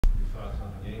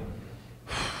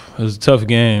It was a tough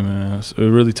game, man. It's a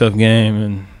really tough game,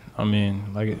 and I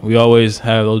mean, like we always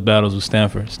have those battles with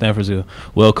Stanford. Stanford's a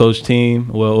well-coached team,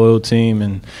 a well-oiled team,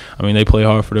 and I mean they play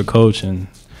hard for their coach, and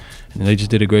they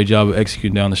just did a great job of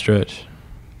executing down the stretch.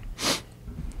 What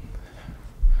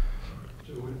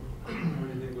do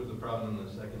you think was the problem in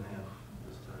the second half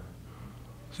this time?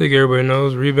 I think everybody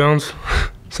knows rebounds,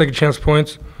 second chance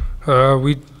points.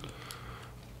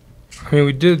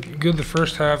 We did good the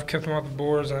first half, kept them off the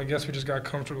boards, and I guess we just got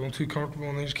too comfortable,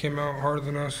 and they just came out harder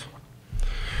than us.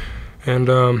 And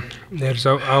they just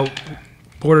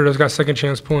out-boarded us, got second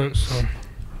chance points, so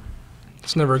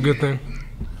it's never a good thing.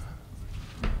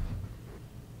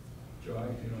 Joe, how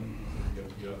do you feel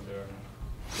to get up there,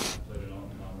 played it on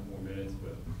more minutes,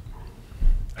 but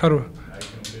How do how do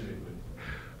you feel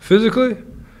physically?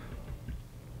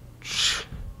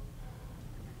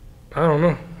 I don't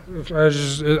know.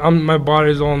 My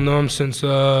body's all numb since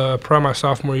probably my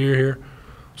sophomore year here,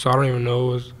 so I don't even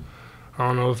know. I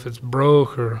don't know if it's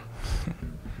broke or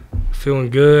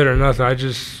feeling good or nothing. I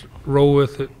just roll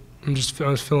with it. I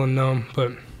was feeling numb,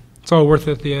 but it's all worth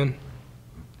it at the end.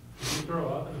 Did you throw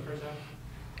up in the first half?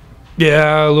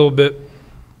 Yeah, a little bit,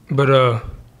 but I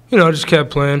just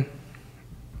kept playing.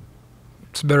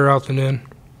 It's better out than in.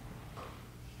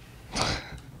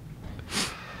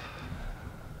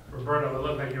 Roberto, it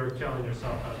looked like you were killing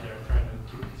yourself out there trying to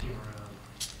keep the team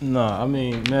around. No, I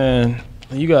mean, man,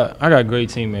 I got great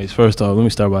teammates. First off, let me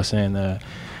start by saying that.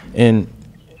 And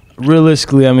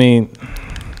realistically, I mean,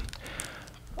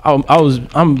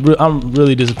 I'm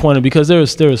really disappointed because there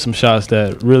was some shots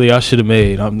that really I should have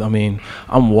made.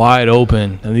 I'm wide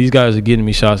open, and these guys are getting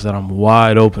me shots that I'm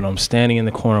wide open. I'm standing in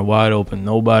the corner wide open.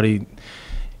 Nobody,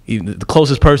 even the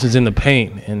closest person's in the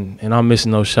paint, and I'm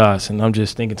missing those shots. And I'm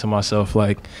just thinking to myself,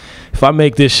 like, if I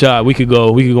make this shot, we could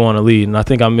go on a lead. And I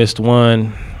think I missed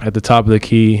one at the top of the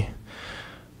key.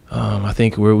 I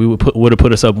think we would have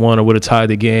put us up one or would have tied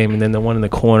the game, and then the one in the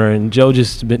corner. And Joe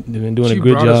just been doing a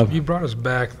good job. You brought us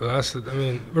back, though.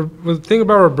 The thing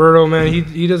about Roberto, man,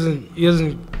 he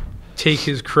doesn't take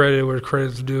his credit where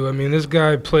credit's due. I mean, this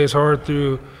guy plays hard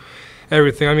through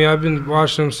everything. I mean, I've been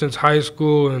watching him since high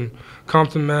school and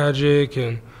Compton Magic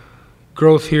and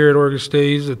growth here at Oregon State.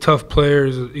 He's a tough player.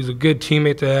 He's a good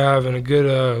teammate to have and a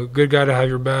good guy to have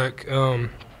your back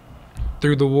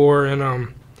through the war.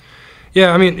 And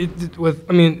yeah,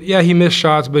 he missed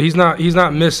shots, but he's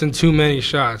not missing too many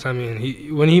shots. I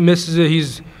mean, when he misses it,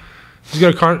 he's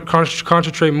going to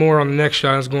concentrate more on the next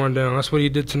shot that's going down. That's what he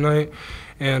did tonight,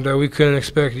 and we couldn't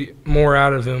expect more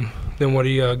out of him than what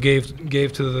he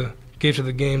gave to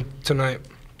the game tonight.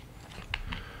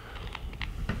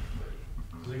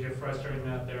 Does it get frustrating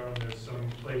out there when there's some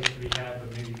plays to be had,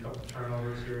 but maybe a couple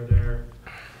turnovers here or there?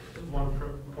 One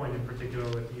point in particular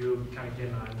with you kind of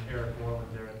getting on Eric Moreland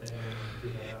there at the end and threw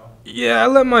that out. Yeah, I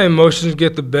let my emotions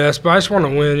get the best, but I just want to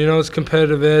win. It's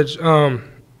competitive edge.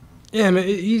 Yeah, man,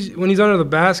 when he's under the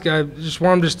basket, I just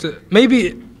want him to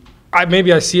maybe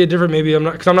I see it different. Maybe I'm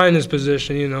not, because I'm not in his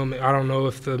position. I don't know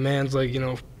if the man's like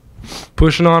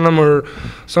pushing on him or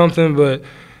something. But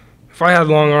if I had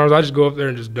long arms, I'd just go up there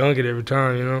and just dunk it every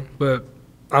time. But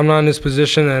I'm not in this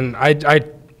position, and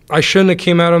I shouldn't have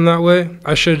came at him that way.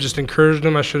 I should have just encouraged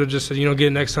him. I should have just said, get it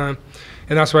next time.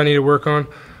 And that's what I need to work on.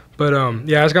 But,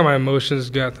 yeah, I just got my emotions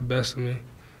got the best of me.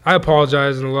 I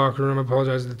apologize in the locker room. I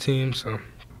apologize to the team. So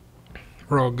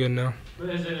we're all good now. But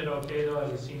isn't it okay, though,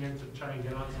 as a senior to try and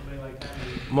get on somebody like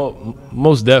that?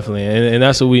 Most definitely. And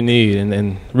that's what we need.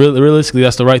 And realistically,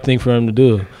 that's the right thing for him to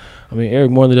do. I mean,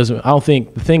 Eric Moreland doesn't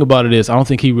 – the thing about it is I don't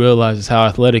think he realizes how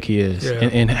athletic he is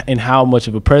and how much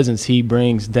of a presence he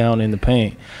brings down in the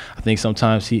paint. I think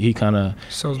sometimes he kind of –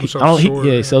 sells himself short.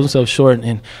 He sells himself short.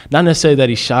 And not necessarily that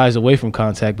he shies away from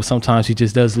contact, but sometimes he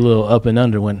just does a little up and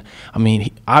under when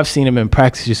 – I've seen him in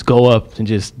practice just go up and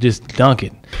just dunk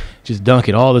it. Just dunk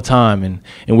it all the time, and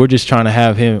we're just trying to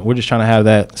have him. We're just trying to have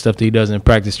that stuff that he does in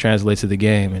practice translate to the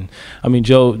game. And I mean,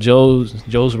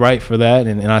 Joe's right for that,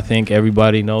 and I think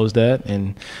everybody knows that.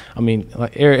 And I mean,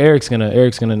 like Eric's gonna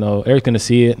know. Eric's gonna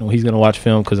see it, and he's gonna watch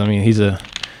film because I mean,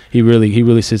 he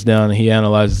really sits down and he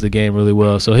analyzes the game really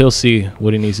well. So he'll see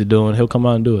what he needs to do, and he'll come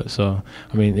out and do it. So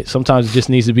I mean, sometimes it just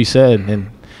needs to be said,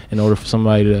 and in order for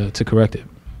somebody to correct it.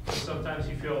 Sometimes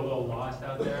you feel a little lost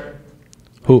out there.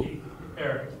 Who?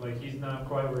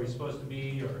 Quite where he's supposed to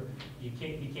be, or he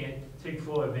can't take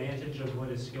full advantage of what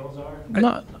his skills are?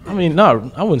 I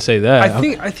wouldn't say that. I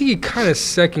think he kind of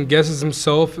second guesses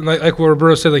himself, and like what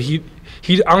Roberto said, like he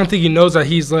I don't think he knows that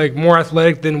he's like more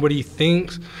athletic than what he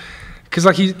thinks, because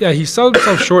like he sells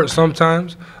himself short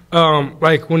sometimes.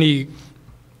 Like when he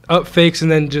up fakes and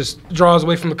then just draws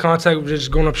away from the contact, just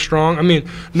going up strong. I mean,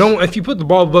 if you put the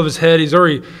ball above his head, he's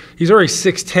already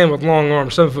 6'10" with long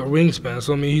arms, 7-foot wingspan.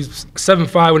 So I mean, he's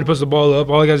 7'5" when he puts the ball up.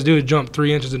 All he has to do is jump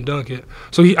 3 inches and dunk it.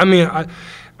 So I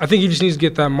think he just needs to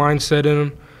get that mindset in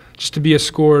him, just to be a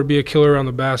scorer, be a killer around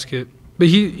the basket. But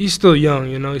he's still young,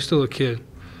 you know, he's still a kid,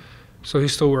 so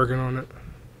he's still working on it.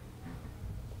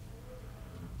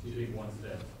 Do you think one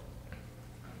step,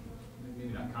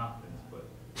 maybe not confidence, but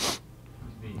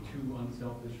being too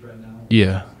unselfish right now?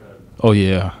 Yeah. Oh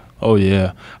yeah.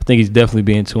 I think he's definitely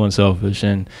being too unselfish,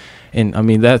 and I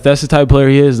mean that's the type of player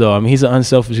he is, though. I mean, he's an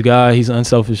unselfish guy. He's an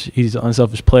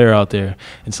unselfish player out there.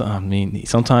 And so I mean,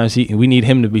 sometimes we need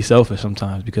him to be selfish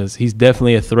sometimes, because he's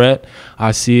definitely a threat.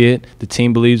 I see it. The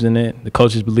team believes in it. The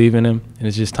coaches believe in him, and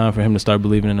it's just time for him to start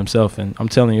believing in himself. And I'm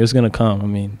telling you, it's gonna come. I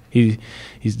mean,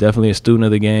 he's definitely a student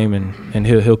of the game, and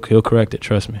he'll correct it.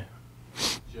 Trust me.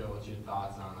 Joe, what's your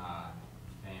thoughts on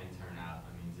fan turnout?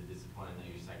 I mean, is it disappointing that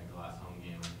your second to last home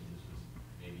game, I think this was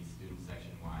maybe student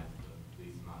section wise, the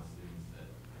least amount of students that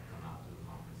come out to the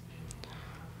conference game?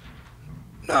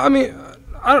 No, I mean,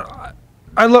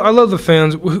 I love the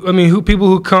fans. I mean, people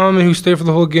who come and who stay for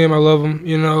the whole game, I love them.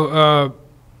 You know,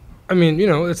 I mean, you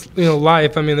know, it's, you know,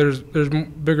 life. I mean, there's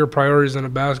bigger priorities than a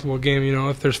basketball game. You know,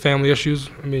 if there's family issues,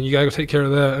 I mean, you gotta go take care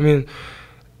of that. I mean,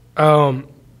 I don't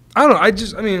know. I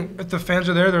mean, if the fans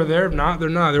are there, they're there. If not, they're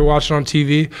not. They're watching on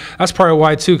TV. That's probably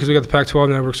why too, because we got the Pac-12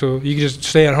 network, so you can just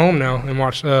stay at home now and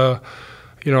watch, you know,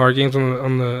 our games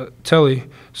on the telly.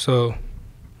 So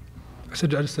I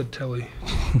just said telly.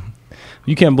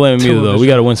 You can't blame him either, though. We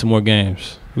got to win some more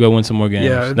games.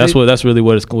 Yeah, that's really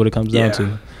what it comes down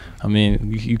to. I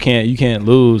mean, you can't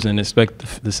lose and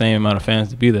expect the same amount of fans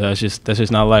to be there. That's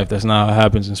just not life. That's not how it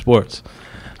happens in sports.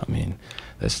 I mean,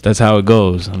 that's how it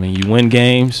goes. I mean, you win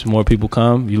games, more people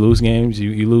come. You lose games,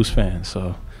 you lose fans.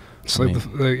 So it's like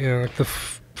the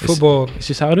football. It's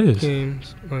just how it is.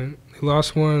 Games, like they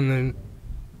lost one and then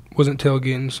wasn't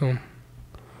tailgating. So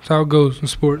that's how it goes in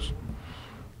sports.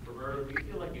 Roberto, do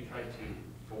you feel like you tried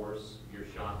to force your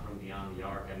shot from beyond the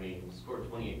arc? I mean, you scored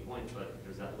 28 points, but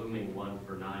there's that looming 1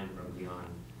 for 9 from beyond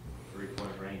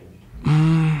 3-point range.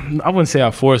 I wouldn't say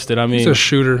I forced it. I mean, he's a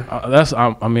shooter.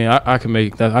 I can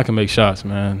make shots,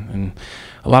 man, and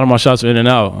a lot of my shots are in and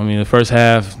out. I mean, the first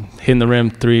half hitting the rim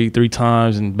three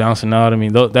times and bouncing out. I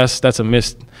mean, that's a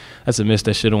miss. That's a miss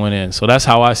that should have went in. So that's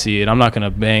how I see it. I'm not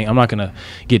gonna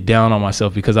get down on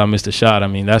myself because I missed a shot. I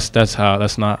mean, that's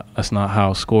not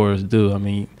how scorers do. I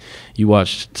mean, you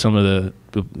watch some of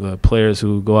the players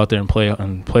who go out there and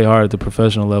play hard at the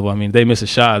professional level. I mean, they miss a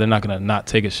shot, they're not gonna not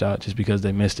take a shot just because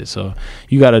they missed it. So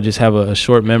you gotta just have a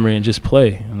short memory and just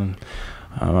play. And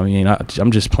I mean,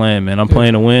 I'm just playing, man. I'm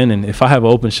playing to win, and if I have an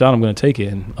open shot, I'm going to take it.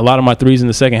 And a lot of my threes in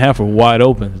the second half were wide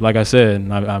open, like I said,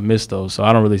 and I missed those. So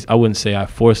I wouldn't say I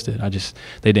forced it.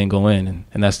 They didn't go in,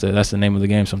 and that's the name of the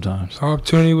game sometimes. The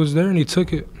opportunity was there, and he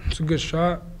took it. It's a good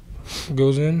shot.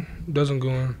 Goes in, doesn't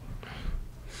go in.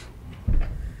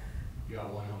 You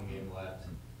got one home game left.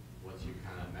 What's your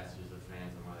kind of message to the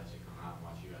fans on why they should come out and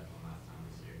watch you guys one last time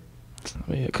this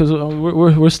year? Because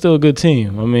we're still a good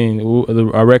team. I mean,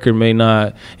 our record may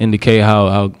not indicate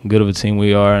how good of a team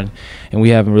we are, and we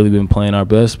haven't really been playing our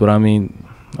best. But I mean,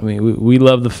 we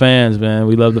love the fans, man.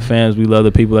 We love the fans. We love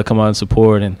the people that come out and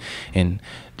support. And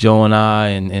Joe and I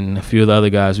and a few of the other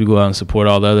guys, we go out and support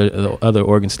all the other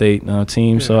Oregon State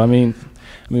teams. Yeah. So I mean,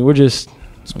 we're just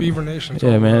it's Beaver Nation.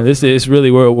 Yeah, man. It's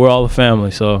really we're all a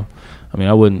family. So I mean,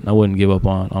 I wouldn't give up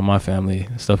on my family.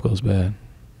 Stuff goes bad.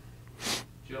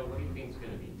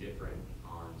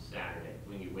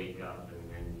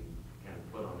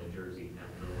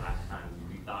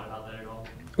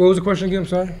 What was the question again? I'm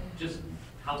sorry. Just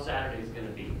how Saturday is going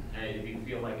to be, and if you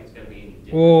feel like it's going to be any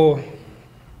different. Well,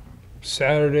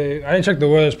 Saturday, I didn't check the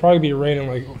weather. It's probably be raining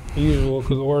like usual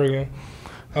because of Oregon.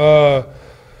 I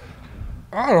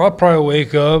don't know. I'll probably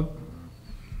wake up.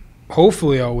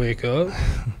 Hopefully, I'll wake up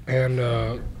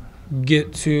and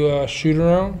get to shoot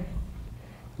around,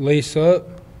 lace up,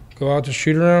 go out to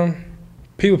shoot around.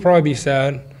 People probably be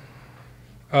sad.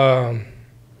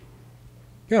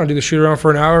 Yeah, I'll do the shoot around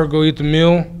for an hour, go eat the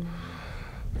meal,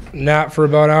 nap for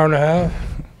about an hour and a half,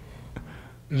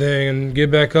 then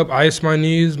get back up, ice my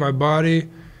knees, my body,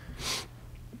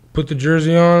 put the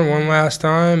jersey on one last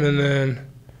time, and then,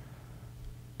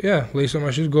 yeah, lace up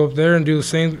my shoes, go up there and do the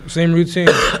same routine.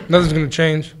 Nothing's going to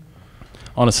change.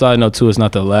 On a side note, too, it's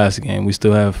not the last game. We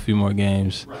still have a few more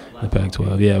games in the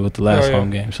Pac-12. Yeah, with the last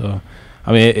home game, so.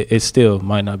 I mean, it still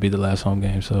might not be the last home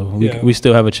game, so we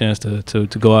still have a chance to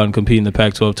go out and compete in the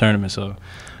Pac-12 tournament. So,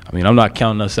 I mean, I'm not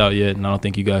counting us out yet, and I don't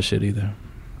think you guys should either.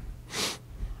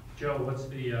 Joe, what's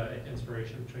the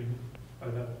inspiration between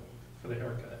for the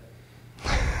haircut.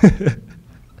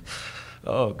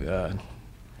 Oh God.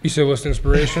 You said what's the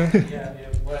inspiration? Yeah,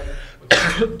 what?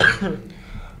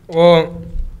 Well,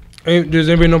 does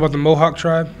anybody know about the Mohawk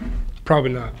tribe?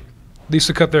 Probably not. They used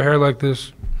to cut their hair like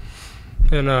this.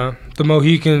 And the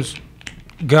Mohicans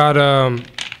got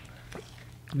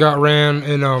ran,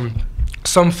 and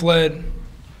some fled,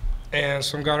 and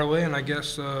some got away, and I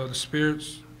guess the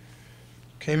spirits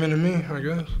came into me, I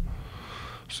guess.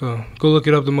 So go look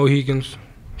it up, the Mohicans.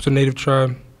 It's a native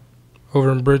tribe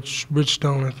over in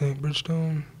Bridgestone, I think.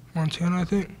 Bridgestone, Montana, I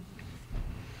think.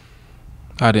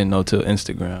 I didn't know till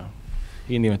Instagram.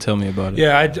 He didn't even tell me about it.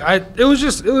 Yeah, it was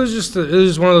just one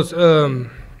of those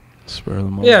Spur of the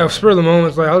moment. yeah, spur of the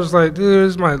moment. Like I was just like, dude,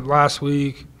 this is my last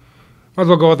week. Might as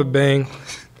well go with a bang.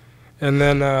 And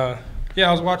then yeah,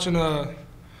 I was watching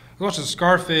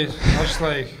Scarface. I was just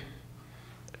like,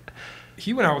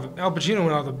 he went out with Al Pacino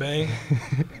went out with a bang.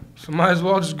 So might as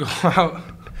well just go out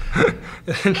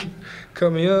and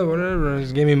cut me up, whatever, and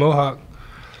just gave me Mohawk.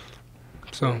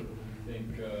 So Do you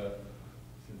think,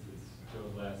 since it's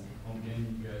Joe's last home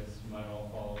game, you guys might all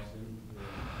follow suit with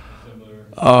similar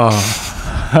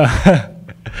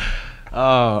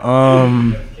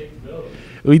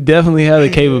capabilities? We definitely have the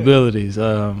capabilities.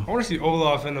 I want to see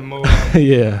Olaf in the Mohawk.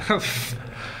 Yeah.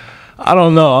 I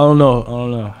don't know.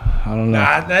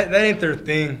 Nah, that ain't their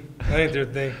thing. That ain't their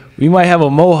thing. We might have a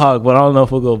Mohawk, but I don't know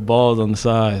if we'll go balls on the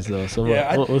sides though. So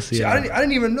Yeah, we'll see. I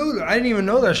didn't even know that. I didn't even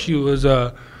know that she was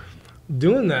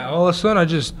doing that. All of a sudden, I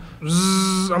just,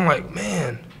 I'm like,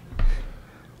 man.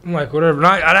 I'm like, whatever. And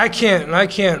I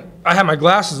can't. I had my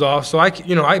glasses off, so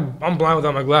I'm blind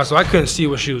without my glasses, so I couldn't see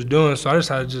what she was doing. So I just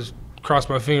had to just cross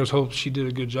my fingers, hope she did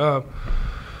a good job.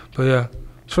 But yeah,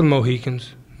 it's for the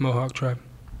Mohicans, Mohawk tribe.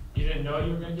 You didn't know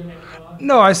you were going to get it?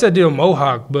 No, I said do a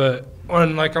Mohawk, but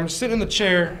when like I'm sitting in the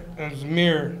chair and there's a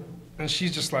mirror, and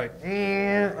she's just like,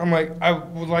 I'm like,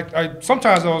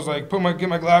 sometimes I was like, get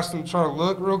my glasses and try to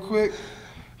look real quick,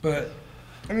 but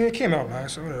I mean it came out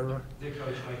nice or whatever. Did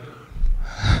Coach like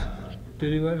it?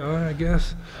 Did he like? Oh, I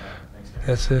guess.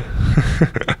 That's it.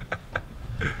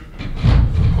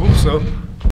 Hope so.